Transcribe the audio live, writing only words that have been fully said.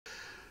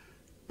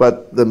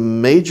But the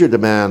major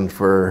demand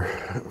for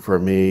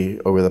me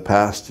over the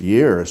past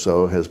year or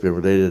so has been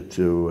related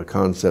to a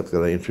concept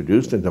that I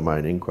introduced into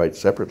mining quite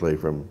separately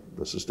from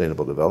the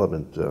Sustainable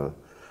Development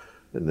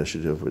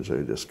Initiative, which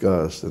I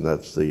discussed, and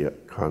that's the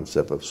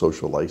concept of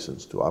social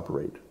license to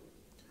operate.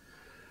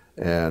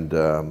 And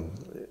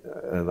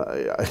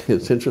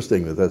it's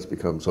interesting that that's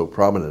become so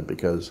prominent,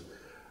 because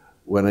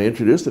when I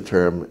introduced the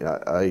term,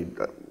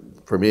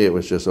 for me it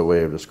was just a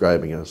way of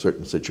describing a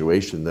certain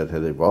situation that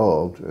had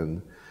evolved,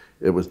 and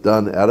it was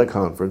done at a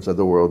conference at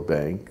the World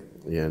Bank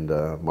in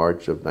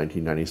March of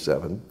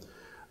 1997,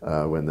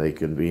 when they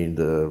convened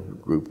a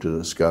group to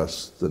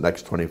discuss the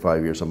next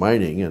 25 years of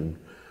mining, and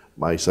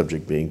my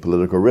subject being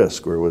political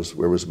risk. Where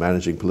was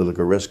managing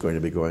political risk going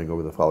to be going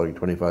over the following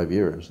 25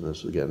 years? And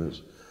this, again,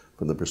 is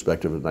from the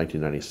perspective of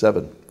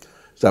 1997.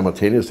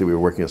 Simultaneously, we were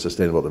working on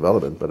sustainable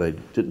development, but I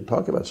didn't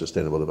talk about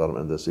sustainable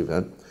development in this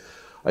event.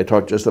 I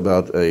talked just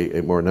about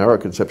a more narrow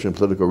conception of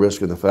political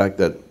risk, and the fact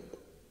that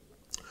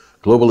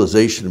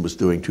globalization was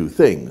doing two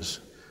things.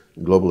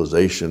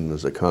 Globalization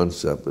as a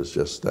concept was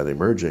just that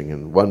emerging,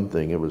 and one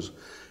thing, it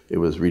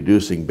was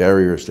reducing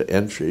barriers to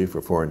entry for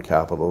foreign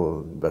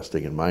capital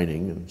investing in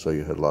mining, and so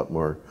you had a lot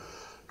more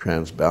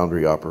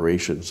transboundary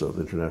operations of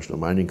international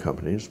mining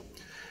companies.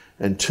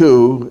 And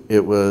two,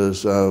 it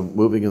was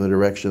moving in the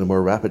direction of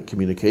more rapid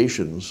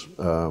communications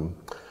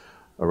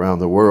around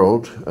the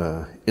world,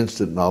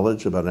 instant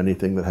knowledge about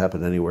anything that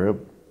happened anywhere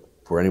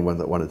for anyone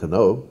that wanted to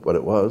know what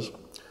it was.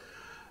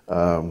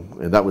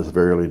 And that was the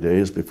very early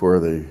days before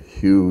the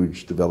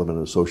huge development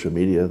of social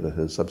media that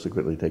has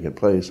subsequently taken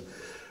place.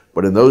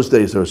 But in those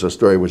days, there was a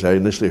story which I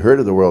initially heard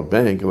at the World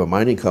Bank of a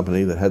mining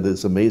company that had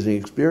this amazing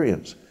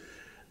experience.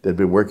 They'd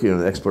been working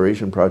on an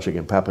exploration project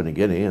in Papua New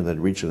Guinea, and they'd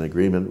reached an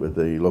agreement with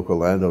the local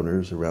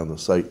landowners around the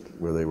site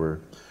where they were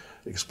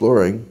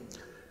exploring.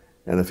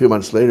 And a few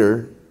months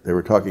later, they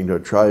were talking to a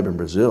tribe in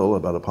Brazil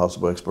about a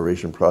possible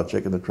exploration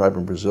project, and the tribe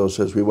in Brazil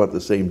says, "We want the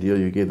same deal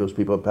you gave those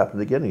people in Papua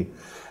New Guinea."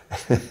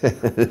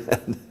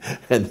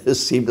 and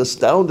this seemed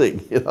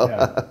astounding, you know.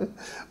 Yeah.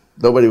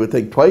 Nobody would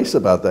think twice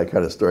about that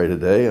kind of story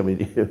today. I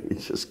mean, you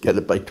just get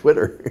it by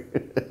Twitter,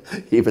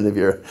 even if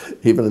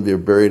you're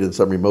buried in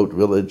some remote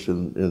village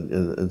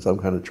in some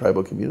kind of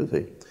tribal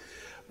community.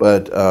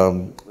 But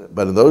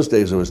in those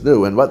days it was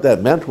new, and what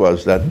that meant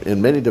was that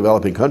in many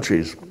developing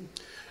countries,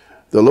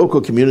 the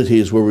local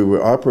communities where we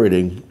were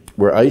operating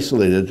were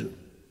isolated,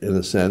 in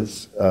a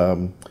sense,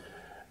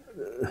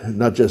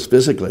 not just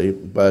physically,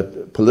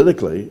 but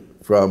politically,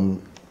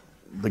 from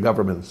the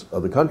governments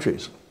of the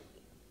countries.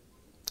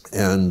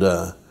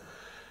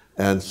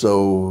 And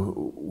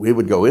so we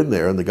would go in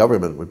there, and the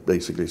government would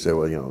basically say,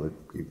 well, you know,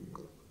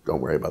 don't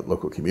worry about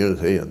local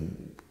community.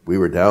 And we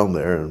were down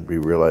there, and we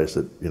realized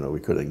that, you know, we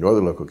couldn't ignore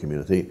the local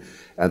community.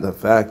 And the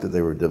fact that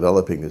they were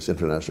developing these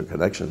international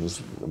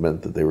connections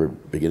meant that they were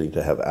beginning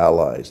to have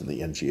allies in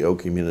the NGO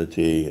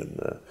community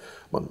and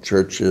among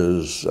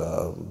churches,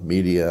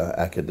 media,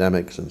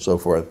 academics, and so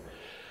forth.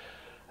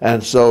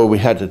 And so we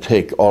had to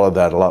take all of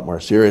that a lot more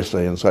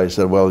seriously. And so I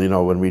said, well, you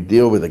know, when we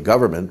deal with the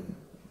government,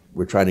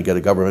 we're trying to get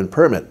a government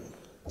permit.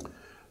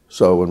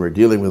 So when we're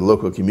dealing with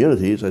local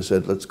communities, I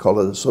said, let's call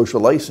it a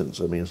social license.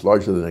 I mean, it's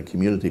larger than a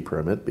community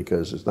permit,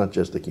 because it's not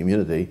just a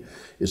community,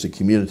 it's a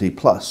community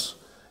plus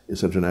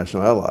its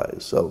international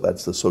allies. So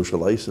that's the social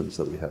license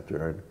that we have to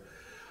earn.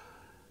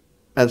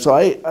 And so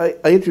I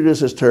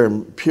introduced this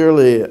term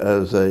purely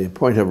as a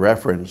point of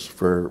reference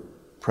for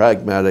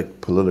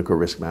pragmatic political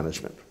risk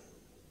management.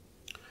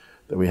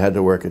 That we had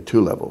to work at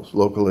two levels,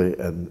 locally,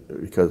 and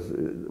because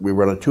we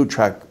run a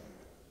two-track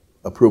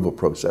approval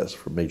process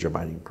for major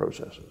mining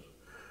processes,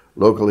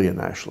 locally and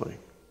nationally.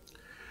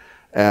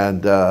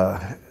 And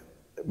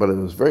but it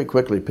was very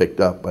quickly picked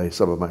up by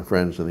some of my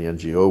friends in the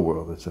NGO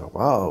world that said,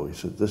 wow, he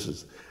said, this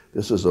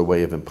is a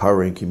way of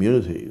empowering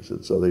communities.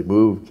 And so they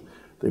moved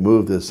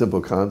this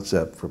simple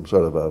concept from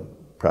sort of a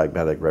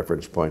pragmatic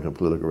reference point on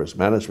political risk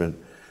management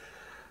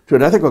to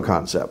an ethical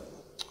concept.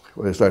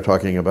 We start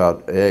talking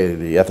about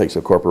the ethics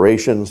of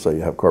corporations. So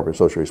you have corporate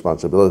social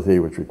responsibility,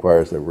 which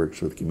requires that it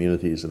works with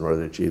communities in order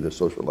to achieve the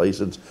social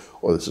license,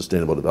 or the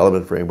sustainable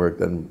development framework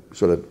then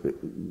sort of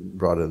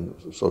brought in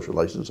social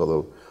license,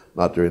 although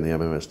not during the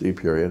MMSD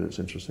period, it's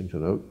interesting to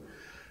note,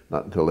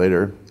 not until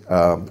later.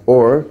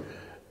 Or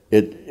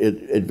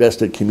it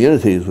vested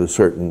communities with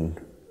certain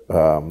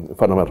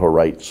fundamental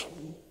rights.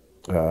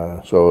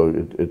 So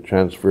it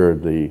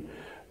transferred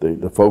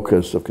the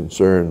focus of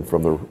concern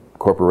from the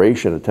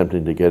corporation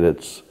attempting to get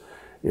its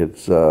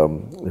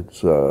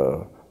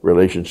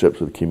relationships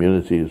with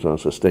communities on a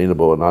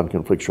sustainable and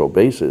non-conflictual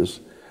basis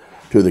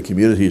to the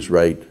community's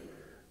right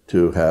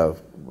to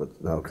have what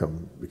now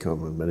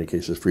become in many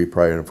cases free,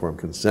 prior, and informed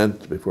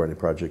consent before any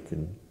project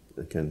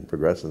can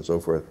progress and so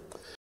forth.